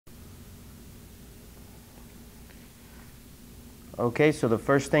Okay, so the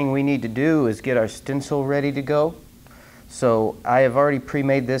first thing we need to do is get our stencil ready to go. So I have already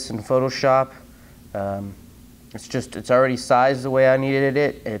pre-made this in Photoshop. It's already sized the way I needed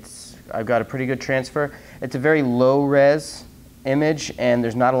it. I've got a pretty good transfer. It's a very low res image and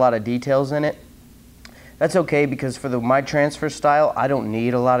there's not a lot of details in it. That's okay because for my transfer style, I don't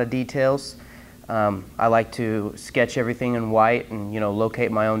need a lot of details. I like to sketch everything in white and locate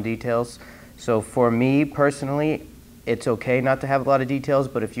my own details. So for me personally, it's okay not to have a lot of details,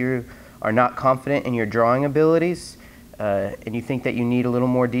 but if you are not confident in your drawing abilities and you think that you need a little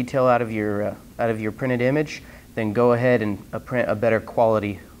more detail out of your printed image, then go ahead and print a better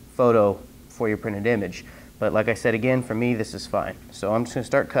quality photo for your printed image. But like I said again, for me this is fine. So I'm just going to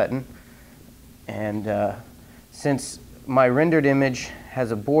start cutting, and since my rendered image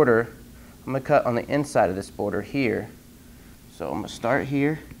has a border, I'm going to cut on the inside of this border here. So I'm going to start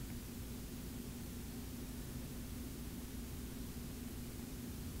here.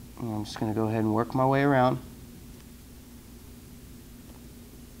 And I'm just going to go ahead and work my way around.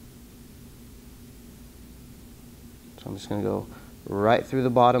 So I'm just going to go right through the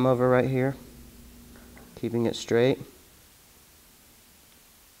bottom of her right here, keeping it straight.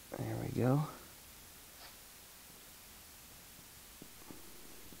 There we go.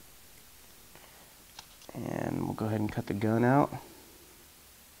 And we'll go ahead and cut the gun out.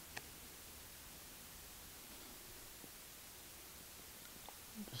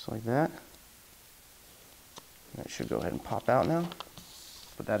 Just like that. That should go ahead and pop out now.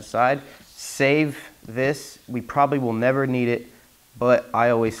 Put that aside. Save this. We probably will never need it, but I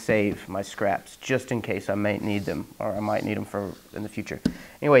always save my scraps just in case I might need them, or I might need them for in the future.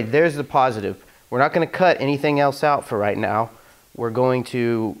 Anyway, there's the positive. We're not going to cut anything else out for right now. We're going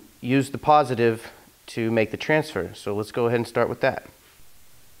to use the positive to make the transfer. So let's go ahead and start with that.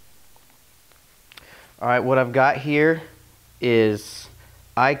 All right, what I've got here is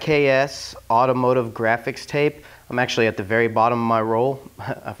IKS automotive graphics tape. I'm actually at the very bottom of my roll.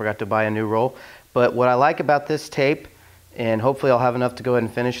 I forgot to buy a new roll. But what I like about this tape, and hopefully I'll have enough to go ahead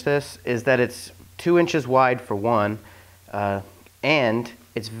and finish this, is that it's 2 inches wide for one, and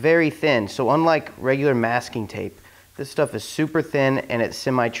it's very thin. So unlike regular masking tape, this stuff is super thin and it's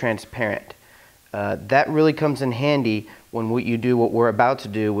semi-transparent. That really comes in handy when you do what we're about to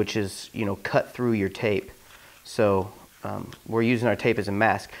do, which is cut through your tape. So we're using our tape as a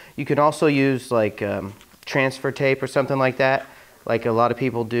mask. You can also use like transfer tape or something like that, like a lot of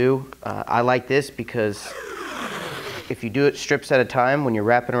people do. I like this because if you do it strips at a time, when you're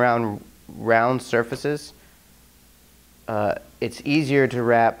wrapping around round surfaces, it's easier to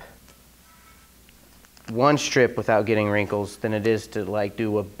wrap one strip without getting wrinkles than it is to like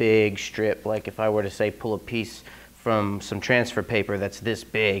do a big strip. Like if I were to say pull a piece from some transfer paper that's this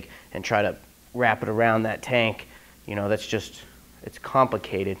big and try to wrap it around that tank, that's just, it's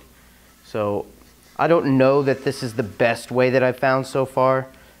complicated. So I don't know that this is the best way that I've found so far,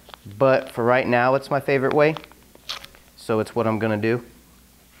 but for right now it's my favorite way. So it's what I'm gonna do.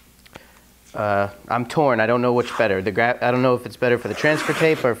 I'm torn. I don't know which better. I don't know if it's better for the transfer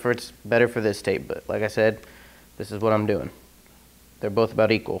tape or if it's better for this tape, but like I said, this is what I'm doing. They're both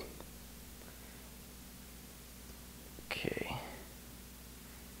about equal. Okay.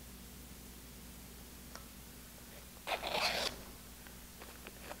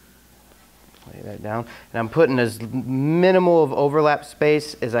 Lay that down. And I'm putting as minimal of overlap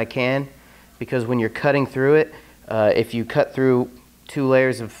space as I can, because when you're cutting through it, if you cut through 2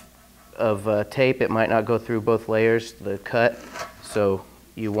 layers of tape, it might not go through both layers, the cut. So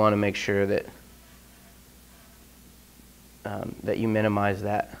you want to make sure that that you minimize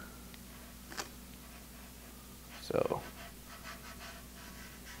that. So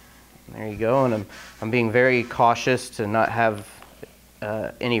there you go, and I'm being very cautious to not have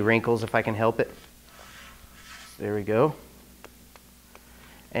any wrinkles if I can help it. There we go.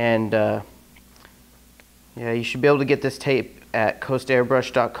 And yeah, you should be able to get this tape at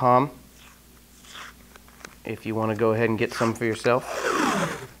coastairbrush.com if you want to go ahead and get some for yourself.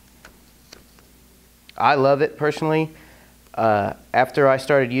 I love it personally. After I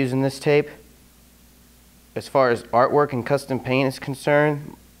started using this tape, as far as artwork and custom paint is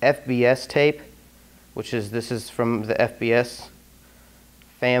concerned, FBS tape, this is from the FBS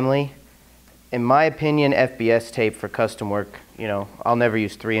family. In my opinion, FBS tape for custom work, I'll never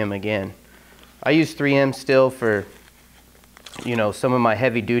use 3M again. I use 3M still for, some of my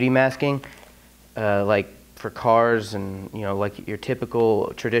heavy duty masking, like for cars and, like your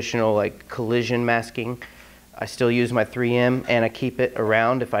typical traditional like collision masking. I still use my 3M and I keep it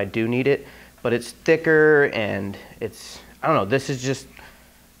around if I do need it, but it's thicker and I don't know, this is just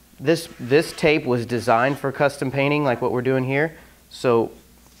This tape was designed for custom painting like what we're doing here. So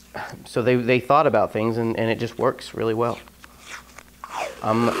they thought about things, and it just works really well.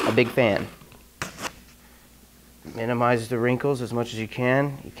 I'm a big fan. Minimize the wrinkles as much as you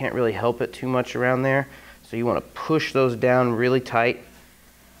can. You can't really help it too much around there. So you want to push those down really tight.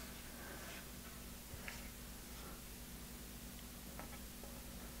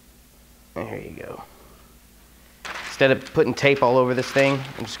 There you go. Instead of putting tape all over this thing,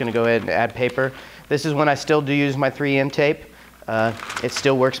 I'm just going to go ahead and add paper. This is when I still do use my 3M tape. It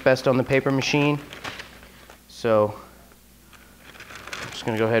still works best on the paper machine. So I'm just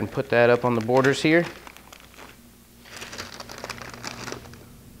going to go ahead and put that up on the borders here.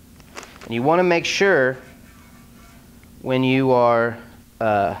 And you want to make sure when you are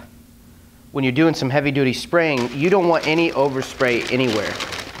when you're doing some heavy duty spraying, you don't want any overspray anywhere.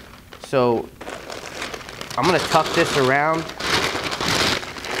 So I'm going to tuck this around.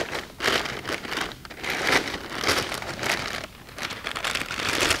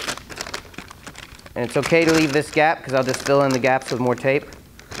 And it's okay to leave this gap because I'll just fill in the gaps with more tape.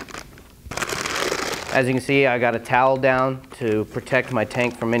 As you can see, I got a towel down to protect my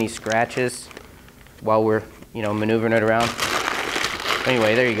tank from any scratches while we're, maneuvering it around.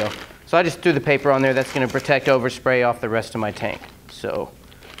 Anyway, there you go. So I just threw the paper on there. That's going to protect overspray off the rest of my tank. So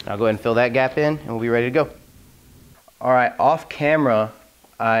I'll go ahead and fill that gap in and we'll be ready to go. All right, off camera,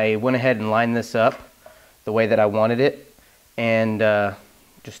 I went ahead and lined this up the way that I wanted it, and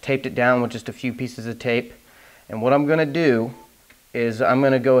just taped it down with just a few pieces of tape. And what I'm going to do is I'm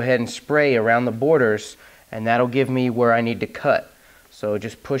going to go ahead and spray around the borders, and that'll give me where I need to cut. So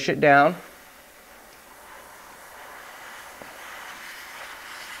just push it down.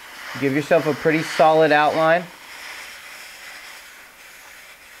 Give yourself a pretty solid outline.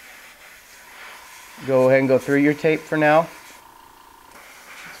 Go ahead and go through your tape for now.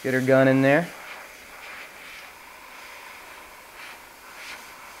 Let's get her gun in there.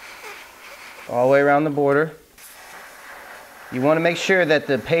 All the way around the border. You want to make sure that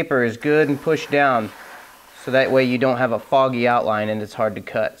the paper is good and pushed down, so that way you don't have a foggy outline and it's hard to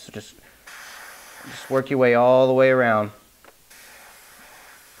cut. So just work your way all the way around,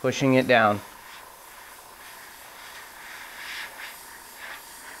 pushing it down.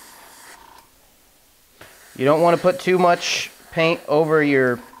 You don't want to put too much paint over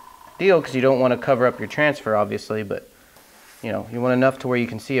your deal because you don't want to cover up your transfer, obviously, but you want enough to where you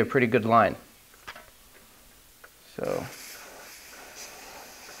can see a pretty good line. So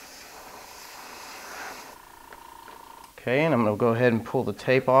okay, and I'm going to go ahead and pull the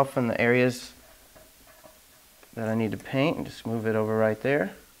tape off in the areas that I need to paint and just move it over right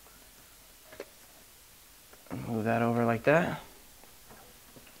there. Move that over like that.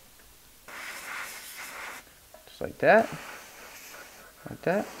 Just like that. Like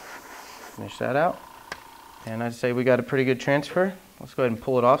that. Finish that out. And I'd say we got a pretty good transfer. Let's go ahead and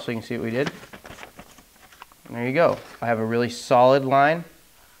pull it off so you can see what we did. And there you go. I have a really solid line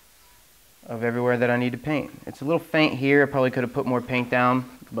of everywhere that I need to paint. It's a little faint here. I probably could have put more paint down,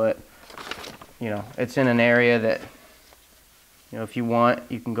 but it's in an area that if you want,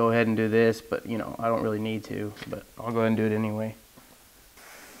 you can go ahead and do this, but I don't really need to, but I'll go ahead and do it anyway.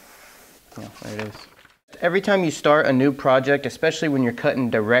 There it is. Every time you start a new project, especially when you're cutting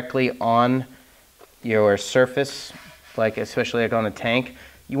directly on your surface, especially on a tank,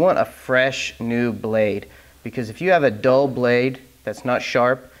 you want a fresh new blade, because if you have a dull blade that's not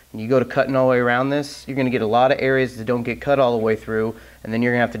sharp and you go to cutting all the way around this, you're going to get a lot of areas that don't get cut all the way through, and then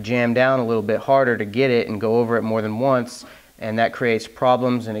you're going to have to jam down a little bit harder to get it and go over it more than once, and that creates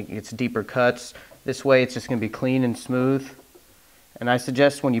problems and it gets deeper cuts. This way it's just going to be clean and smooth. And I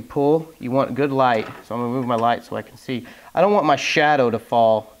suggest when you pull, you want good light. So I'm going to move my light so I can see. I don't want my shadow to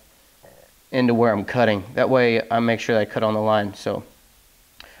fall into where I'm cutting. That way I make sure that I cut on the line. So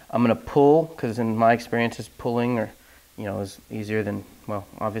I'm going to pull, because in my experience is pulling is easier than, well,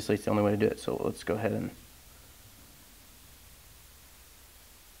 obviously it's the only way to do it. So let's go ahead and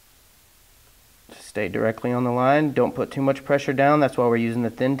stay directly on the line. Don't put too much pressure down. That's why we're using the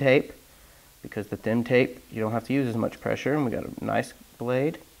thin tape, because the thin tape, you don't have to use as much pressure, and we got a nice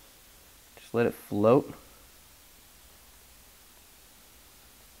blade. Just let it float.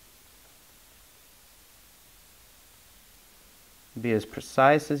 Be as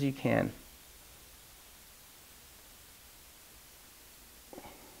precise as you can.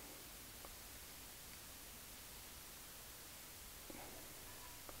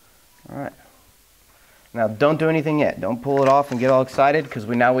 All right. Now don't do anything yet. Don't pull it off and get all excited, because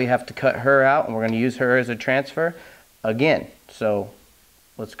now we have to cut her out, and we're going to use her as a transfer again. So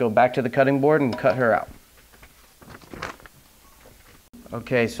let's go back to the cutting board and cut her out.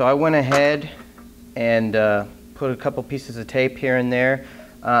 Okay, so I went ahead and put a couple pieces of tape here and there.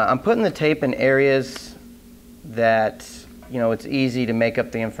 I'm putting the tape in areas that, you know, it's easy to make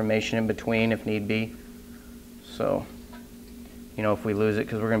up the information in between if need be. So, you know, if we lose it,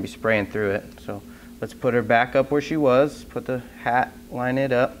 because we're going to be spraying through it. So let's put her back up where she was. Put the hat, line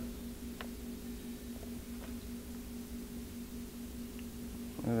it up.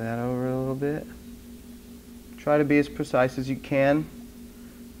 Move that over a little bit. Try to be as precise as you can.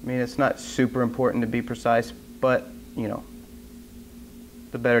 I mean, it's not super important to be precise, but, you know,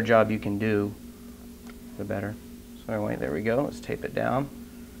 the better job you can do, the better. So anyway, there we go. Let's tape it down.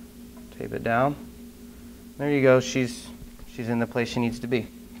 Tape it down. There you go. She's in the place she needs to be.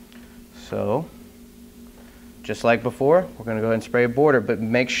 So, just like before, we're going to go ahead and spray a border, but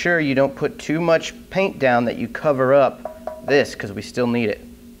make sure you don't put too much paint down that you cover up this, because we still need it.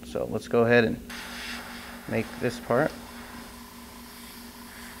 So let's go ahead and make this part.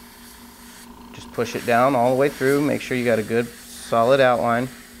 Just push it down all the way through. Make sure you got a good solid outline.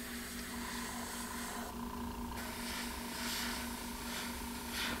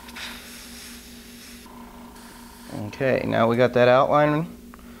 Okay, now we got that outline.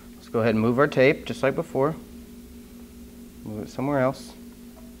 Let's go ahead and move our tape just like before. Move it somewhere else.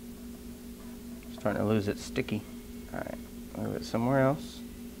 Starting to lose its sticky. Alright, move it somewhere else.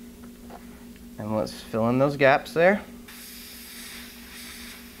 And let's fill in those gaps there.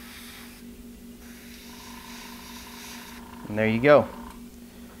 And there you go.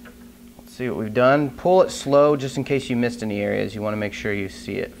 Let's see what we've done. Pull it slow just in case you missed any areas. You want to make sure you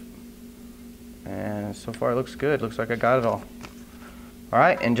see it. And so far it looks good. Looks like I got it all.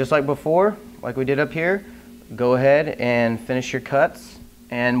 Alright, and just like before, like we did up here, go ahead and finish your cuts.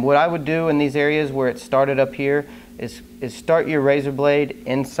 And what I would do in these areas where it started up here is start your razor blade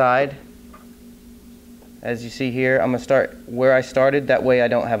inside. As you see here, I'm going to start where I started. That way I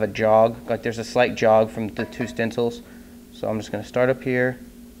don't have a jog. Like there's a slight jog from the two stencils. So I'm just going to start up here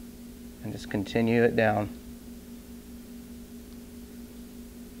and just continue it down.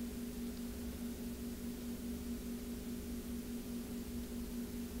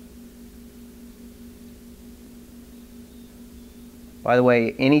 By the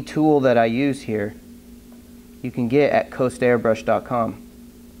way, any tool that I use here, you can get at coastairbrush.com.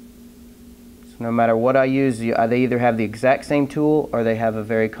 So no matter what I use, they either have the exact same tool or they have a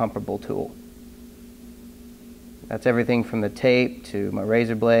very comparable tool. That's everything from the tape to my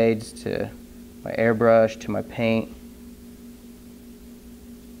razor blades to my airbrush to my paint.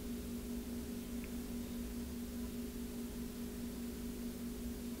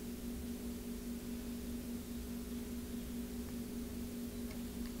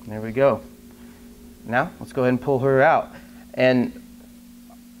 There we go. Now let's go ahead and pull her out. And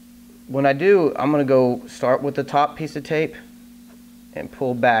when I do, I'm going to go start with the top piece of tape and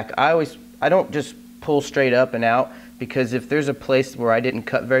pull back. I don't just pull straight up and out, because if there's a place where I didn't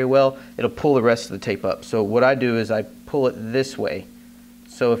cut very well, it'll pull the rest of the tape up. So what I do is I pull it this way.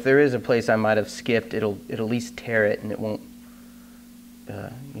 So if there is a place I might have skipped, it'll at least tear it, and it won't,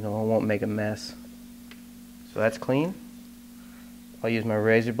 you know, it won't make a mess. So that's clean. I'll use my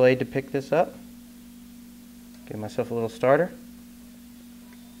razor blade to pick this up. Give myself a little starter.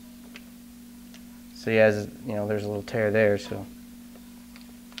 See, as you know, there's a little tear there, so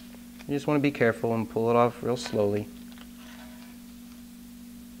you just want to be careful and pull it off real slowly.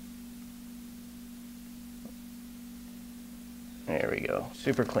 There we go,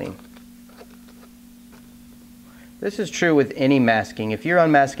 super clean. This is true with any masking. If you're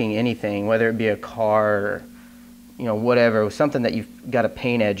unmasking anything, whether it be a car or, you know, whatever, something that you've got a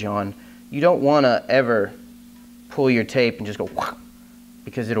paint edge on, you don't want to ever pull your tape and just go whoosh,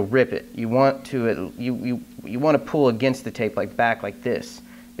 because it'll rip it. You want to you want to pull against the tape, like back like this,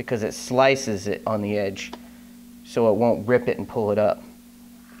 because it slices it on the edge, so it won't rip it and pull it up.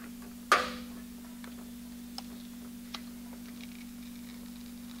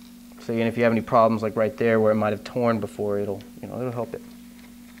 So even if you have any problems like right there where it might have torn before, it'll help it.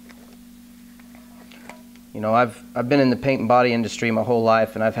 You know, I've been in the paint and body industry my whole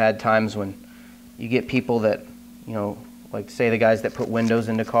life, and I've had times when you get people that, you know, like say the guys that put windows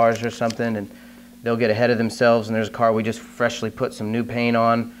into cars or something, and they'll get ahead of themselves, and there's a car we just freshly put some new paint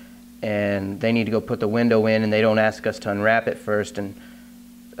on, and they need to go put the window in, and they don't ask us to unwrap it first, and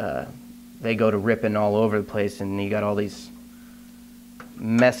they go to ripping all over the place, and you got all these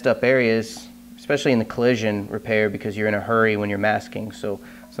messed up areas, especially in the collision repair, because you're in a hurry when you're masking. So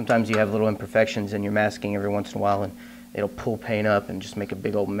sometimes you have little imperfections in your masking every once in a while, and it'll pull paint up and just make a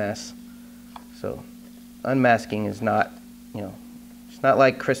big old mess. So unmasking is not, you know, it's not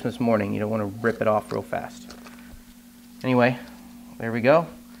like Christmas morning. You don't want to rip it off real fast. Anyway, There we go.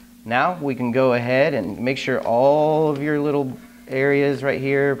 Now we can go ahead and make sure all of your little areas right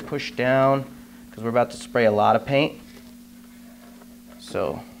here push down, because we're about to spray a lot of paint.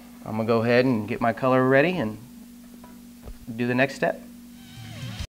 So I'm gonna go ahead and get my color ready and do the next step.